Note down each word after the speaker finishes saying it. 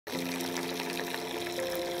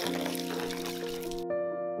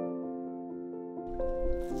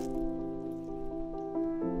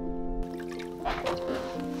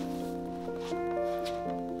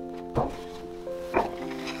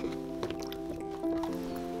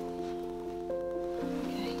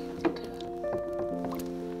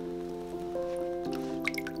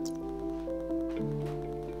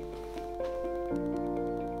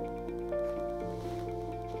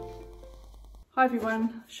Hi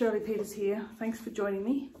everyone, Shirley Peters here. Thanks for joining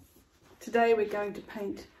me. Today we're going to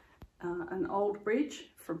paint an old bridge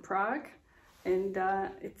from Prague, and I'm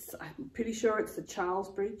pretty sure it's the Charles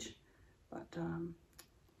Bridge, but I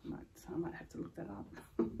might have to look that up.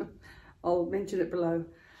 I'll mention it below.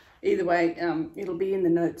 Either way, it'll be in the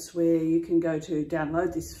notes where you can go to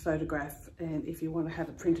download this photograph, and if you want to have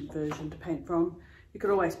a printed version to paint from, you could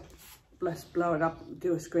always just blow it up,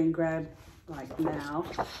 do a screen grab like now.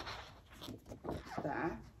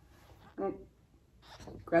 That.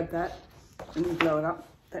 Grab that and you blow it up.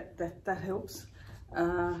 That helps.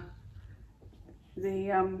 The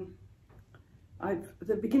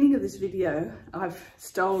beginning of this video I've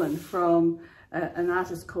stolen from an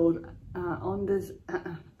artist called Anders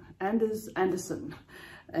Andersen,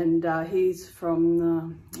 and he's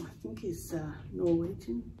from I think he's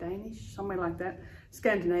Norwegian, Danish, somewhere like that,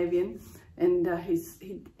 Scandinavian. And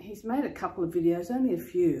he's made a couple of videos, only a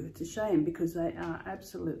few. It's a shame because they are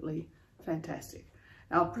absolutely fantastic.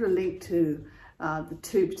 I'll put a link to the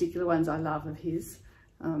two particular ones I love of his.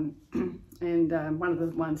 And one of the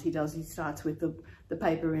ones he does, he starts with the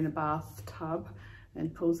paper in a bathtub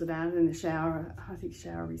and pulls it out in the shower, I think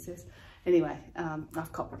shower recess. Anyway,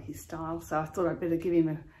 I've copied his style, so I thought I'd better give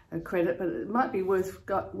him a credit, but it might be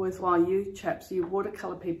worthwhile you chaps, you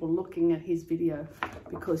watercolour people, looking at his video,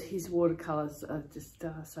 because his watercolours are just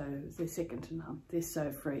they're second to none. They're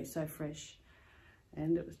so free, so fresh,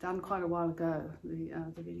 and it was done quite a while ago,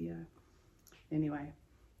 the video. Anyway,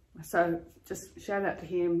 so just shout out to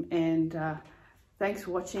him, and thanks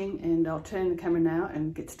for watching, and I'll turn the camera now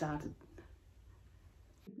and get started.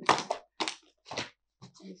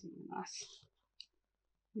 Isn't it nice?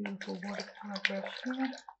 Beautiful watercolour brush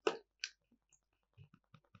here.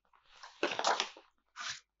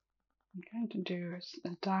 I'm going to do a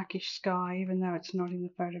darkish sky, even though it's not in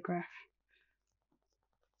the photograph.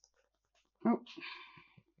 Oh,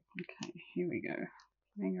 okay, here we go.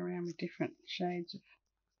 Playing around with different shades of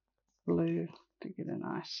blue to get a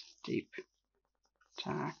nice, deep,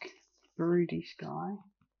 dark, broody sky.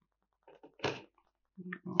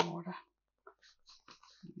 Water.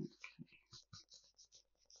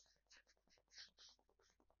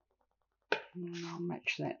 And I'll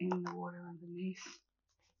match that in the water underneath.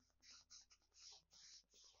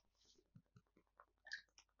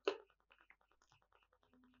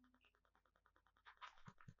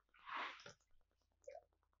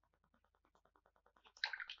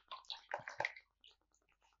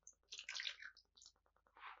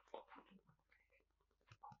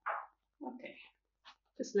 Okay,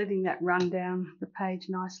 just letting that run down the page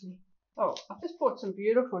nicely. Oh, I've just bought some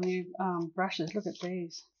beautiful new brushes. Look at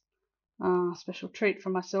these. Special treat for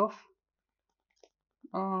myself.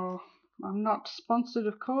 Oh, I'm not sponsored,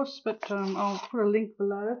 of course, but I'll put a link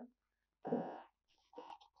below.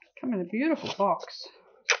 Come in a beautiful box.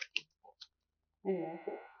 Yeah,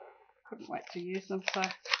 couldn't wait to use them, so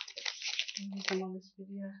I'll use them on this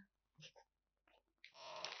video.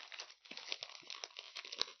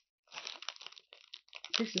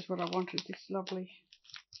 This is what I wanted, this lovely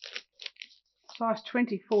size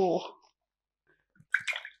 24.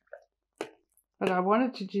 But I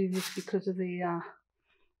wanted to do this because of the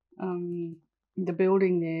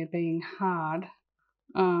building there being hard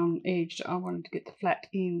edged. I wanted to get the flat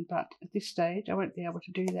in, but at this stage I won't be able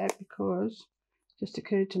to do that because it just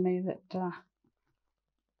occurred to me that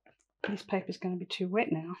this paper is going to be too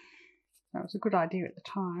wet now. That was a good idea at the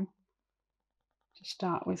time to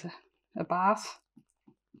start with a bath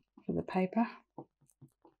for the paper.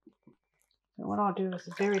 So what I'll do is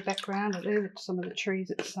the very background, I'll leave some of the trees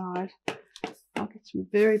at the side. I'll get some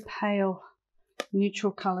very pale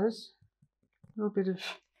neutral colours, a little bit of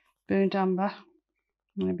burnt umber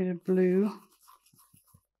and a bit of blue,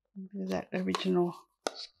 a bit of that original.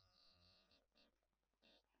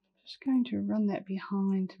 Just going to run that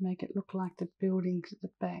behind to make it look like the buildings at the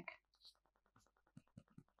back.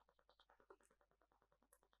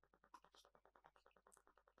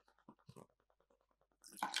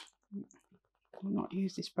 I've not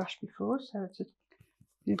used this brush before, so it's a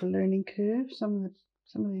bit of a learning curve. Some of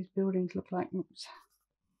these buildings look like, oops,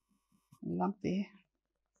 a lump there.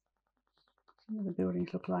 Some of the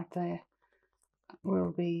buildings look like they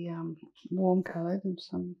will be warm coloured, and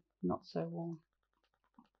some not so warm.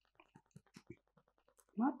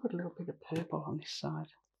 Might put a little bit of purple on this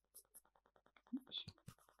side.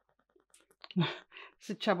 It's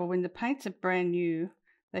the trouble when the paints are brand new.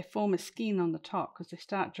 They form a skin on the top because they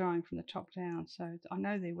start drying from the top down. So I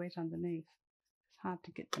know they're wet underneath. It's hard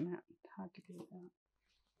to get them out. It's hard to get it out.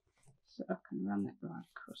 So I can run that right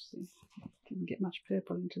across there. Didn't get much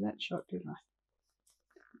purple into that shot, did I?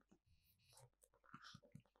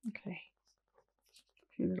 Okay.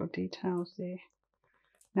 few little details there.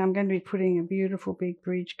 Now I'm going to be putting a beautiful big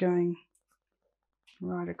bridge going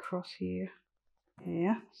right across here.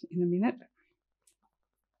 Yeah, in a minute.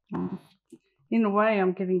 In a way,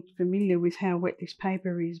 I'm getting familiar with how wet this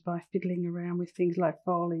paper is by fiddling around with things like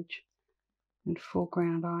foliage and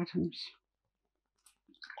foreground items.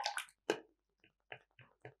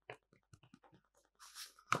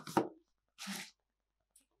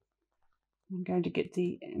 I'm going to get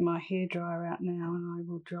my hairdryer out now, and I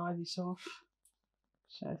will dry this off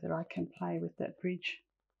so that I can play with that bridge.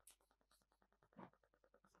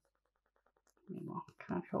 Well,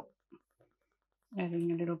 can't help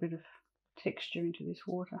adding a little bit of texture into this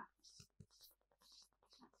water.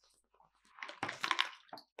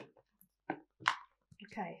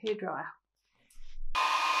 Okay, hairdryer. I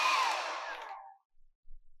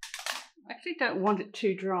actually don't want it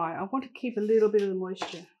too dry. I want to keep a little bit of the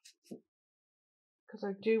moisture because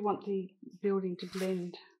I do want the building to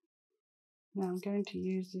blend. Now I'm going to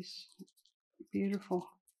use this beautiful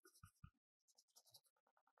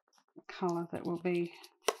colour that will be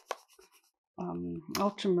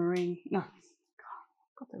ultramarine. No, God,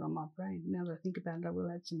 I've got that on my brain. Now that I think about it, I will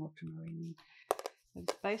add some ultramarine in.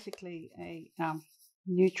 It's basically a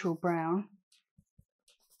neutral brown,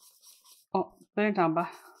 burnt umber,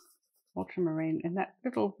 ultramarine, and that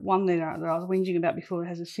little one there that I was whinging about before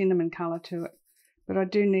has a cinnamon colour to it, but I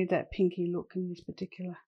do need that pinky look in this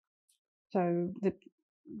particular. So the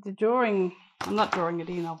drawing, I'm not drawing it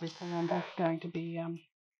in obviously, I'm just going to be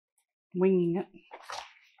winging it.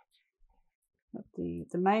 But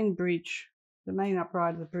the main bridge, the main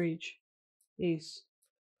upright of the bridge is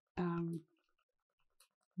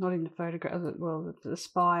not in the photograph. Well, the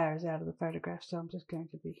spire is out of the photograph, so I'm just going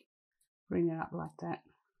to be bringing it up like that.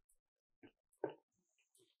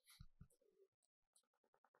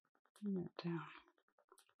 Bring that down.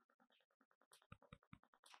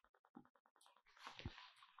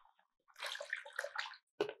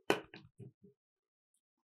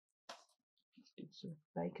 Just did sort of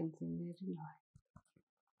bacon thing there, didn't I?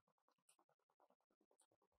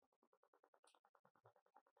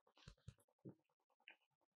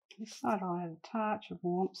 This side I'll add a touch of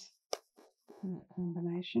warmth in that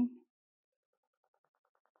combination.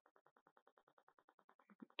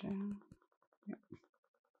 Down. Yep.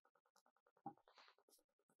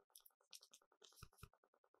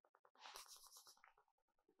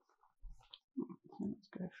 Let's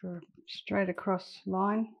go for a straight across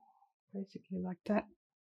line, basically like that.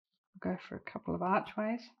 I'll go for a couple of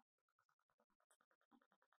archways.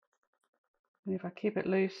 And if I keep it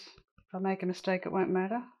loose, if I make a mistake, it won't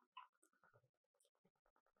matter.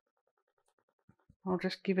 I'll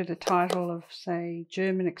just give it a title of, say,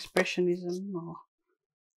 German Expressionism or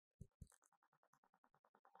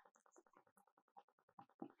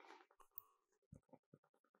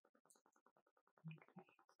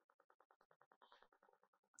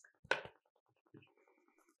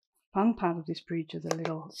fun part of this bridge are the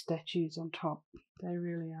little statues on top. They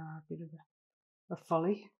really are a bit of a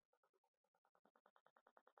folly.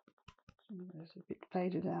 Those are a bit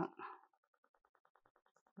faded out.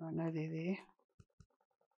 I know they're there.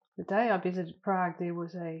 The day I visited Prague, there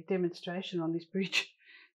was a demonstration on this bridge,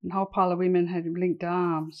 and a whole pile of women had linked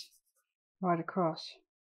arms right across.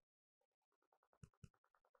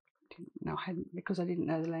 No, I hadn't, because I didn't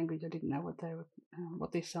know the language. I didn't know what they were,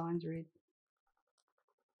 what their signs read.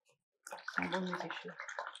 So on this issue.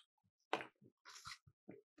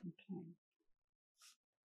 Okay.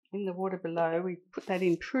 In the water below, we put that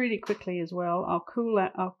in pretty quickly as well. I'll cool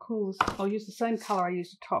that. I'll use the same colour I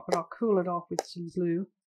used at top, but I'll cool it off with some blue,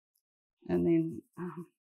 and then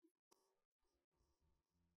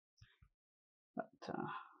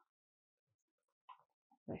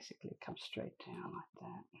basically come straight down like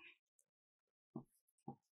that.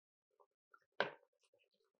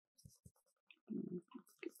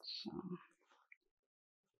 Get some.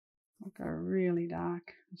 I'll go really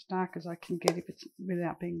dark, as dark as I can get if it's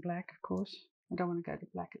without being black, of course. I don't want to go to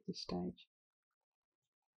black at this stage.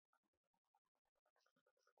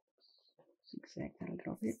 Zigzag that a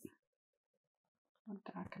little bit. I'll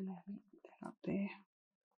darken that up there.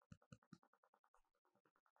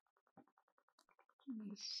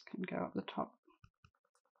 This can go up the top.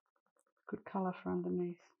 Good colour for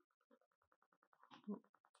underneath.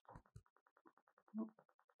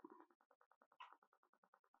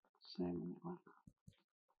 Same on that one.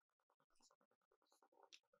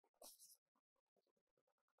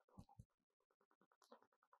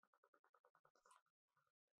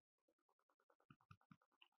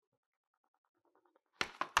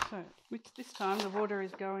 So this time the water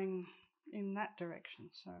is going in that direction,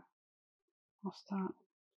 so I'll start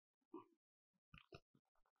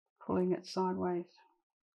pulling it sideways.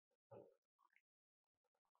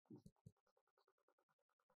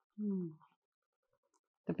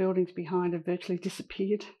 The buildings behind have virtually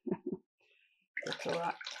disappeared. That's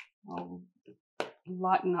alright. I'll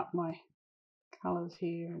lighten up my colours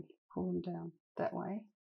here and pull them down that way.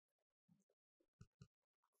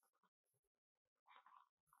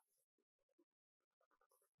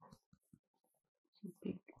 Some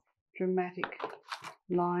big dramatic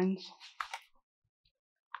lines.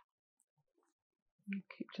 I'll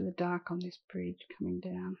keep to the dark on this bridge coming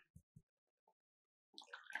down.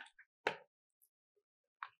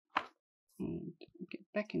 And get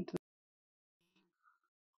back into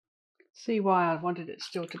see why I wanted it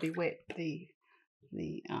still to be wet, the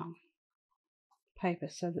paper,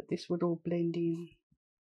 so that this would all blend in.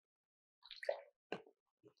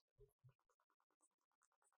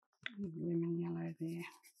 Lemon yellow there.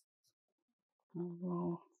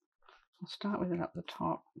 I'll start with it up the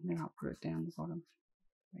top, and then I'll put it down the bottom.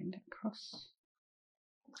 Blend it across.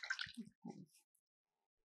 Okay.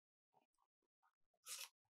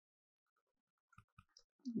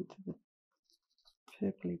 Into the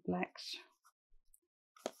purpley blacks.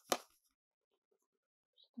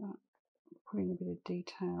 Start putting a bit of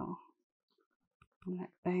detail on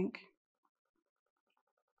that bank.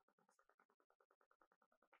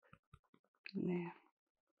 And there.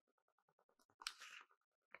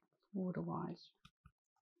 Water-wise.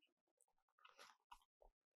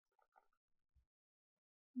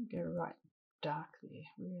 Go right dark there,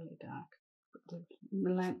 really dark. Put the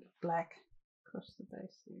lamp black across the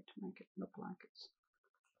base there to make it look like it's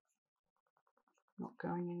not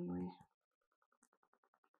going anywhere.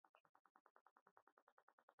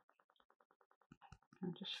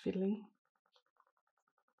 I'm just fiddling.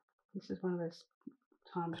 This is one of those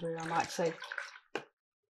times where I might say,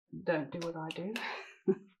 don't do what I do.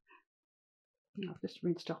 I've just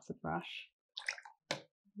rinsed off the brush.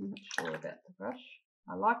 I'm not sure about the brush.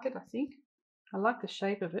 I like it, I think. I like the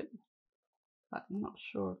shape of it, but I'm not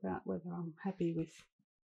sure about whether I'm happy with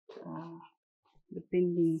the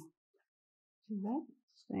bending. See that?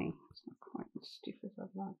 It's staying. It's not quite as stiff as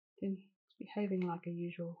I'd like. Then it's behaving like a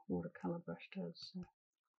usual watercolour brush does, so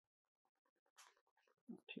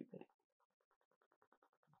not too bad.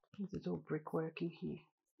 This is all brickwork in here.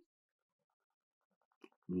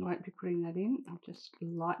 I won't be putting that in. I'm just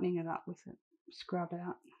lightening it up with a scrub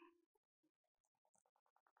out.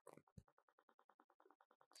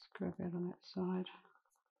 Scrub out on that side.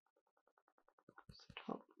 That's the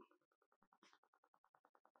top.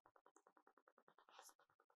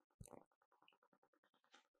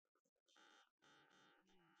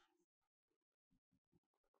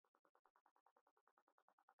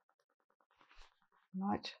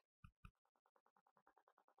 Light.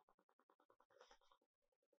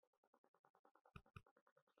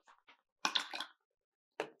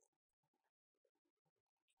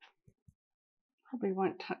 Probably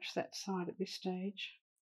won't touch that side at this stage.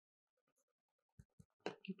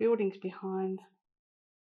 The building's behind.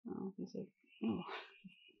 Oh, there's a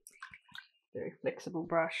very flexible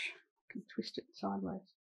brush. I can twist it sideways.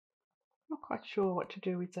 Not quite sure what to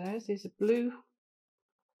do with those. There's a blue.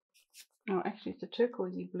 Oh, actually, it's a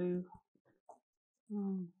turquoisey blue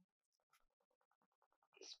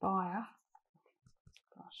spire.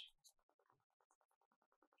 Gosh,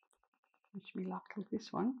 wish me luck with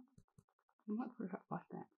this one. I might put it up like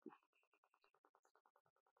that.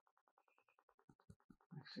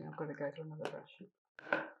 Actually, I've got to go to another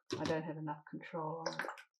brush. I don't have enough control on it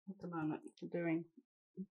at the moment for doing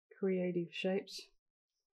creative shapes.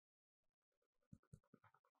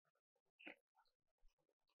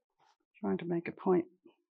 Trying to make a point.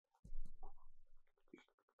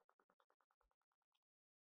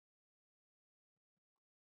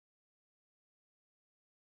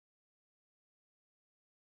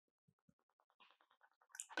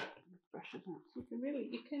 Brushes out.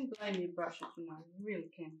 You can blame your brushes, you know, you really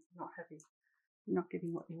can. You're not happy. You're not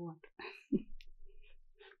getting what you want.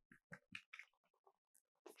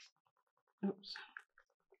 Oops.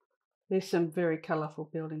 There's some very colourful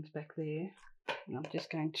buildings back there. And I'm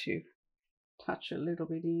just going to touch a little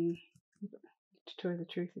bit in. To tell you the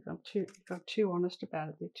truth, if I'm too honest about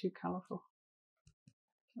it, they're too colourful.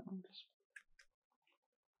 So I'm just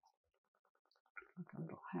like a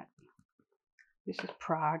little hat. This is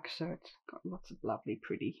Prague, so it's got lots of lovely,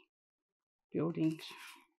 pretty buildings.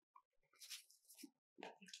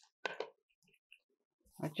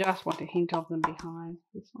 I just want a hint of them behind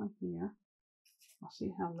this one here. I'll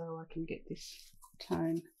see how low I can get this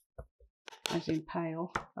tone, as in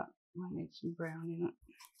pale, but I need some brown in it.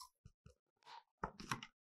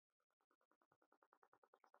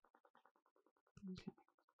 Okay.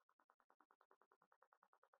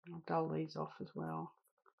 I'll dull these off as well,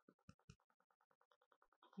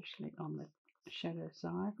 especially on the shadow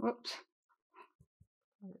side. Whoops,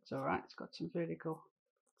 it's all right. It's got some vertical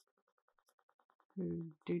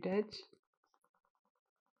doodads.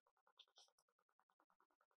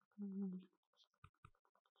 A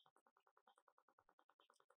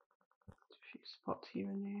few spots here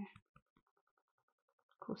and there.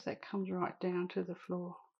 Of course, that comes right down to the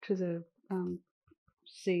floor, to the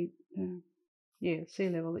sea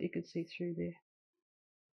level that you can see through there.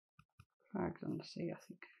 Prague's on the sea, I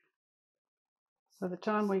think. By the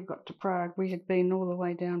time we got to Prague, we had been all the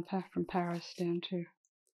way down from Paris down to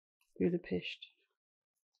Budapest.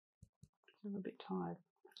 I'm a bit tired.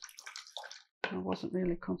 I wasn't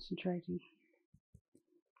really concentrating.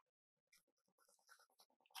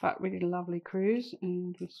 But we did a lovely cruise,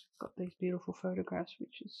 and we've got these beautiful photographs,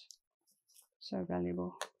 which is so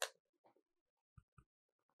valuable.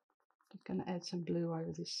 Just going to add some blue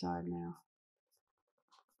over this side now.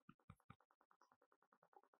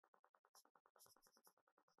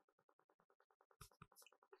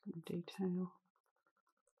 Some detail.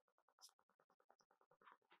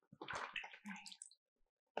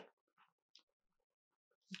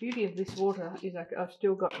 The beauty of this water is I've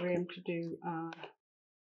still got room to do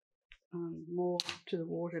more to the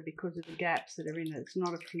water because of the gaps that are in it. It's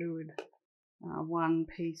not a fluid one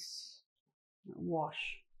piece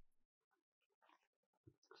wash.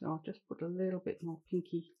 So I'll just put a little bit more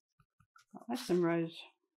pinky. I'll add some rose.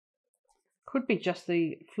 Could be just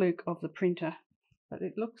the fluke of the printer, but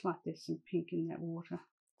it looks like there's some pink in that water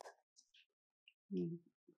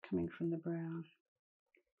coming from the brown.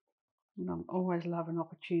 And I always love an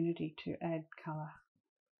opportunity to add colour,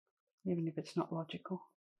 even if it's not logical.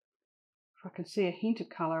 If I can see a hint of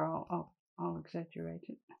colour, I'll exaggerate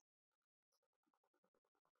it.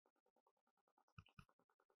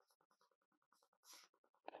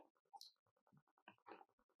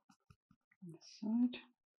 On this side.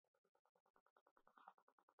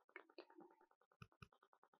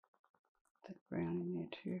 That brown in there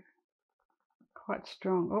too. Quite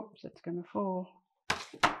strong. Oops, that's going to fall.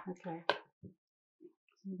 Okay.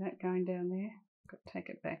 See that going down there? Got to take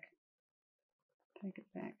it back. Take it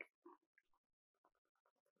back.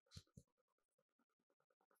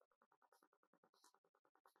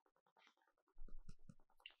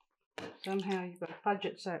 Somehow you've got to fudge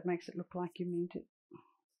it so it makes it look like you meant it.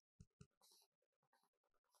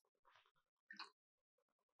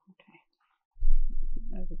 Okay. A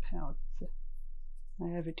bit overpowered.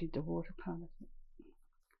 I overdid the water part of it.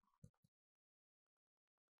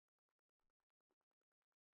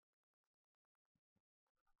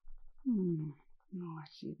 Oh, I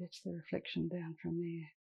see. That's the reflection down from there.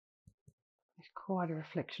 There's quite a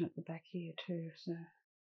reflection at the back here too. So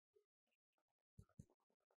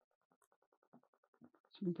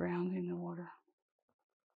some browns in the water.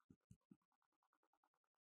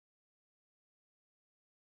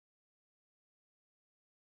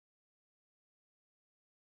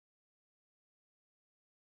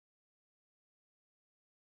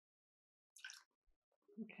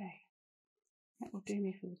 Okay, that will do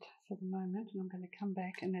me for the moment, and I'm going to come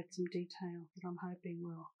back and add some detail that I'm hoping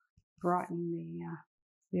will brighten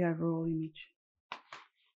the overall image.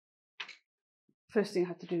 First thing I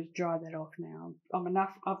have to do is dry that off now.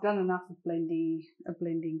 I've done enough of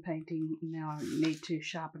blending painting. Now I need to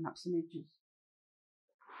sharpen up some edges.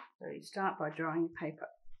 So you start by drying your paper.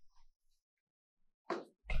 I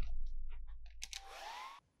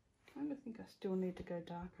kind of think I still need to go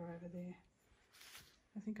darker over there.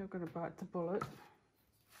 I think I've got to bite the bullet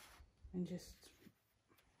and just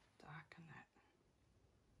darken that.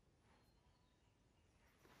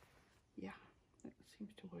 Yeah, that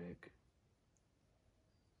seems to work.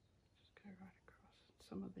 Just go right across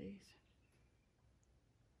some of these.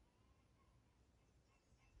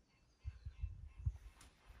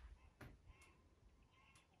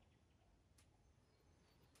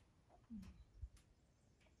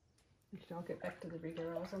 Actually, I'll get back to the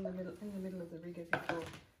rigger. I was in the middle of the rigger before,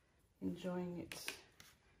 enjoying its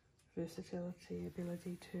versatility,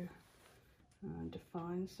 ability to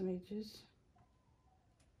define some edges.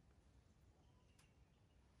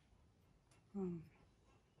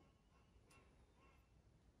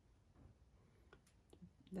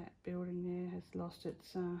 That building there has lost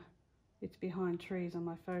it's behind trees on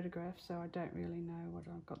my photograph, so I don't really know what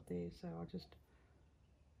I've got there, so I'll just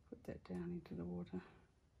put that down into the water.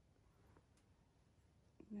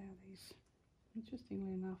 Now these,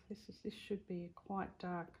 interestingly enough, this should be a quite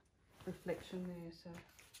dark reflection there, so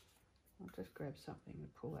I'll just grab something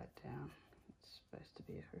and pull that down. It's supposed to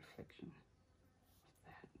be a reflection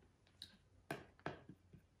of that.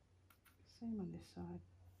 Same on this side.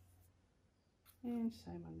 And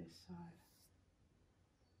same on this side.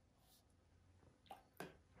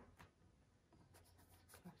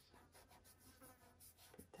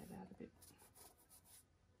 Put that out a bit.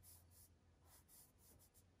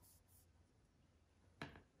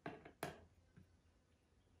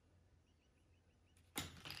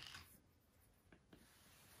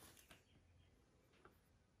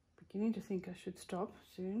 Beginning to think I should stop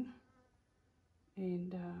soon,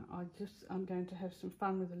 and I'm going to have some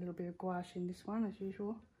fun with a little bit of gouache in this one as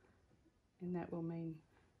usual, and that will mean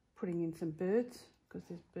putting in some birds because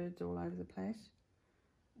there's birds all over the place,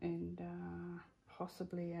 and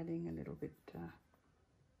possibly adding a little bit. I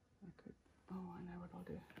know what I'll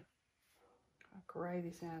do. I'll grey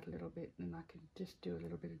this out a little bit, and I can just do a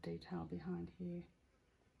little bit of detail behind here,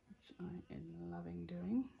 which I am loving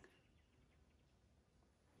doing.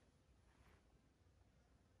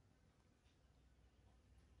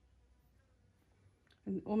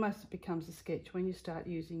 And almost it becomes a sketch when you start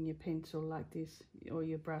using your pencil like this, or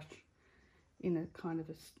your brush in a kind of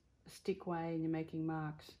a stick way, and you're making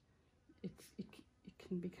marks. It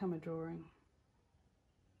can become a drawing,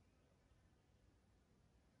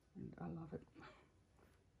 and I love it.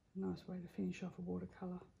 Nice way to finish off a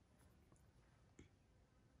watercolour.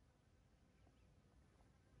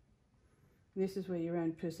 This is where your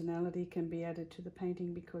own personality can be added to the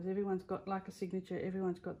painting, because everyone's got, like a signature,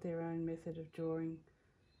 everyone's got their own method of drawing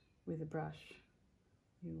with a brush.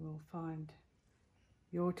 You will find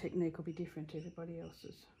your technique will be different to everybody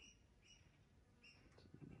else's.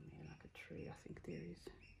 Something in there like a tree, I think there is.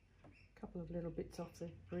 A couple of little bits off the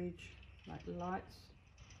bridge, like lights.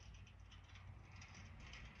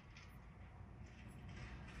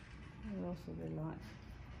 There'll also be lights,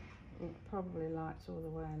 well, probably lights all the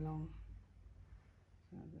way along.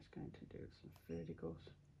 So I'm just going to do some verticals,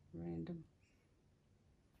 random.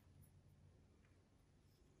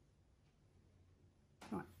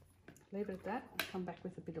 Right, leave it at that. I'll come back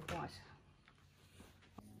with a bit of white.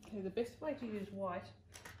 Okay, the best way to use white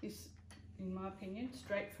is, in my opinion,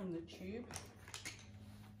 straight from the tube.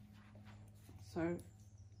 So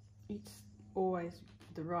it's always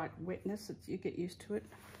the right wetness, you get used to it.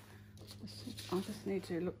 I just need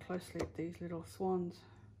to look closely at these little swans.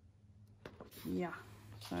 Yeah,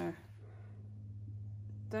 so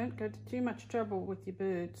don't go to too much trouble with your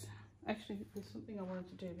birds. Actually, there's something I wanted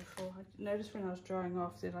to do before. I noticed when I was drying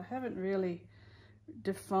off that I haven't really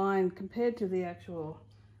defined, compared to the actual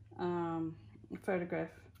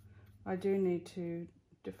photograph, I do need to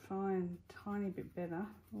define a tiny bit better.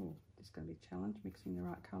 Oh, this is going to be a challenge, mixing the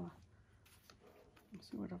right colour. Let's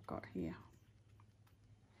see what I've got here.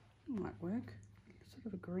 Might work. Sort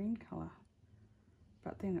of a green colour,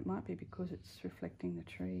 but then it might be because it's reflecting the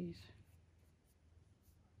trees.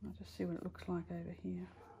 I'll just see what it looks like over here.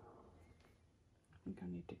 I think I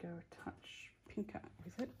need to go a touch pinker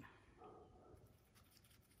with it.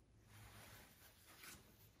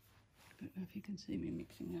 I don't know if you can see me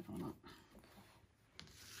mixing that or not.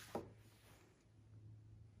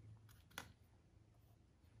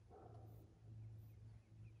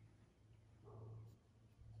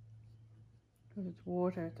 Because it's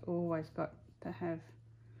water, it's always got to have,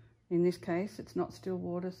 in this case, it's not still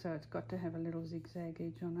water, so it's got to have a little zigzag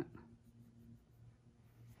edge on it.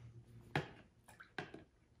 A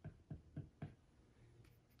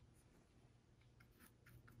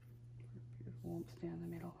bit of warmth down the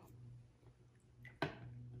middle.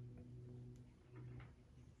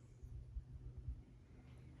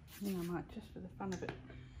 Then I might, just for the fun of it,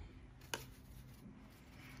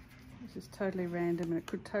 this is totally random and it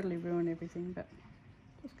could totally ruin everything, but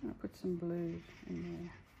I'm just going to put some blues in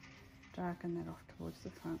there, darken that off towards the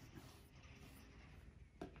front.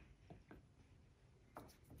 I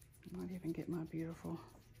might even get my beautiful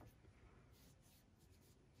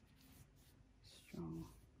strong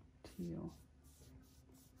teal.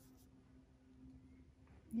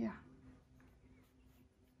 Yeah.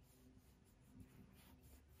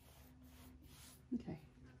 Okay.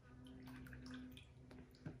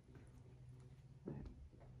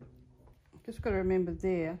 Just got to remember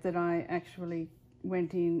there that I actually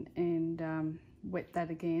went in and wet that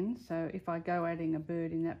again. So if I go adding a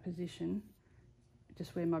bird in that position,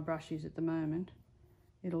 just where my brush is at the moment,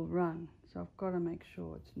 it'll run. So I've got to make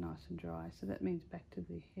sure it's nice and dry. So that means back to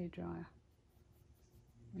the hairdryer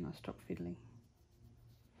when I stop fiddling.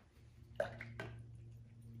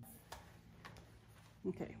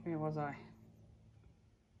 Okay, where was I?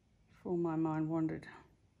 Before my mind wandered.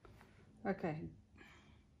 Okay.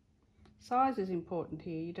 Size is important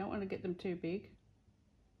here. You don't want to get them too big.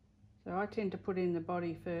 So I tend to put in the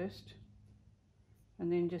body first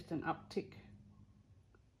and then just an uptick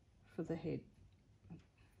for the head.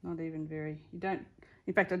 not even very, you don't,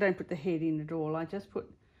 in fact I don't put the head in at all, I just put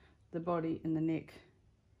the body and the neck.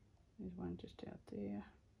 There's one just out there.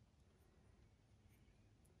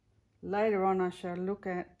 Later on I shall look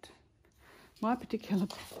at my particular,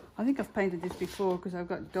 I think I've painted this before because I've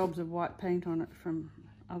got daubs of white paint on it from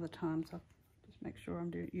other times. I'll just make sure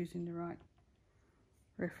I'm using the right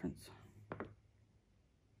reference.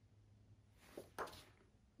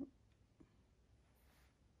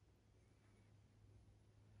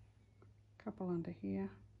 Couple under here.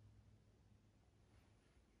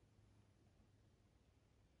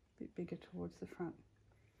 A bit bigger towards the front.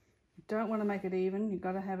 You don't want to make it even, you've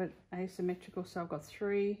got to have it asymmetrical, so I've got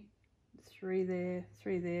three there,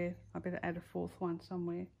 three there. I better add a fourth one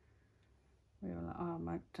somewhere. No,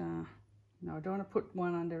 I don't want to put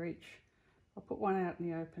one under each. I'll put one out in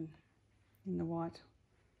the open, in the white.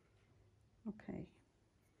 Okay,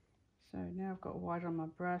 so now I've got white on my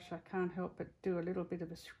brush. I can't help but do a little bit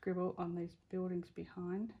of a scribble on these buildings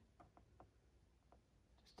behind,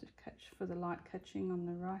 just to catch for the light catching on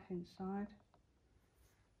the right hand side.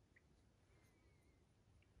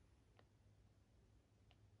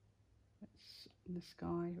 That's the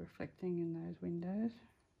sky reflecting in those windows.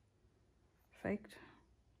 Faked.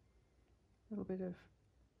 A little bit of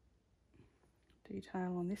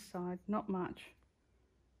detail on this side, not much.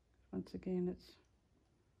 Once again, it's,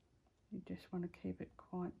 you just want to keep it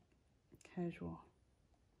quite casual.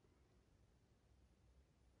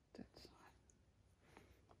 That side.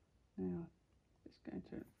 Now, just going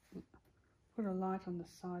to put a light on the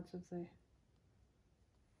sides of the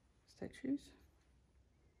statues.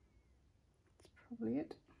 That's probably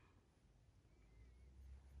it.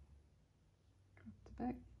 Drop the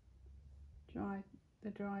back. The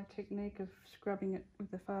dry technique of scrubbing it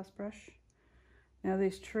with a fast brush. Now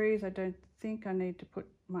these trees, I don't think I need to put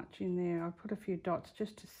much in there. I'll put a few dots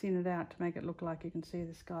just to thin it out to make it look like you can see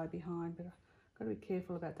the sky behind, but I've got to be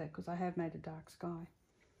careful about that because I have made a dark sky.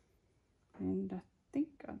 And I think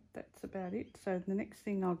that's about it. So the next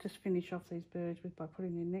thing I'll just finish off these birds with by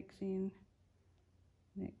putting their necks in.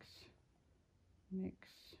 Necks.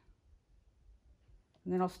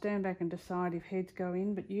 And then I'll stand back and decide if heads go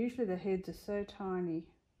in, but usually the heads are so tiny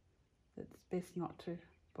that it's best not to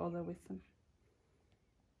bother with them.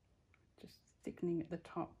 Just thickening at the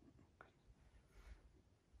top.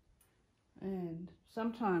 And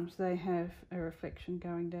sometimes they have a reflection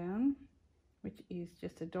going down, which is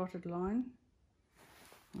just a dotted line.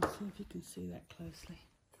 Let's see if you can see that closely.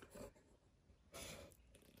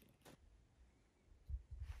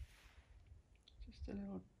 Just a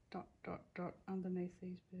little dot underneath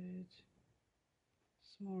these birds.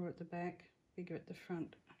 Smaller at the back, bigger at the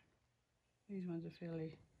front. These ones are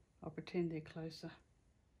fairly, I'll pretend they're closer.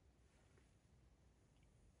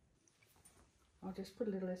 I'll just put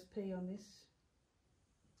a little SP on this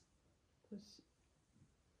because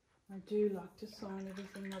I do like to sign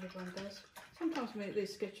everything not everyone does. Sometimes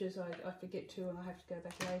these sketches I forget to and I have to go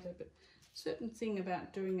back later, but certain thing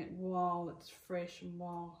about doing it while it's fresh and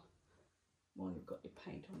while you've got your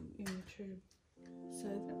paint on in the tube. So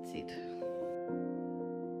that's it.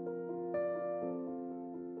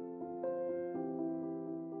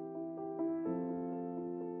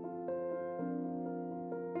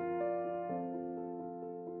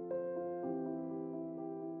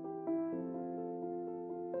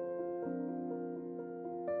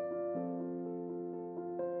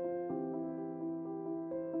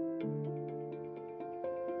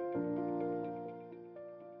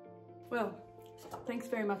 Well, thanks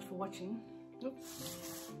very much for watching.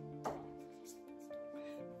 Oops.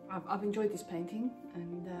 I've enjoyed this painting,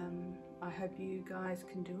 and I hope you guys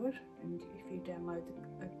can do it. And if you download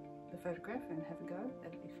the photograph and have a go,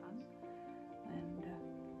 that'll be fun.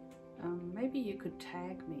 And maybe you could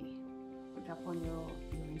tag me, put it up on your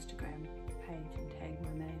Instagram page and tag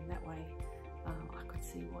my name. That way I could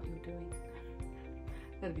see what you're doing.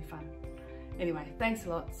 That'll be fun. Anyway, thanks a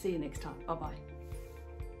lot. See you next time. Bye bye.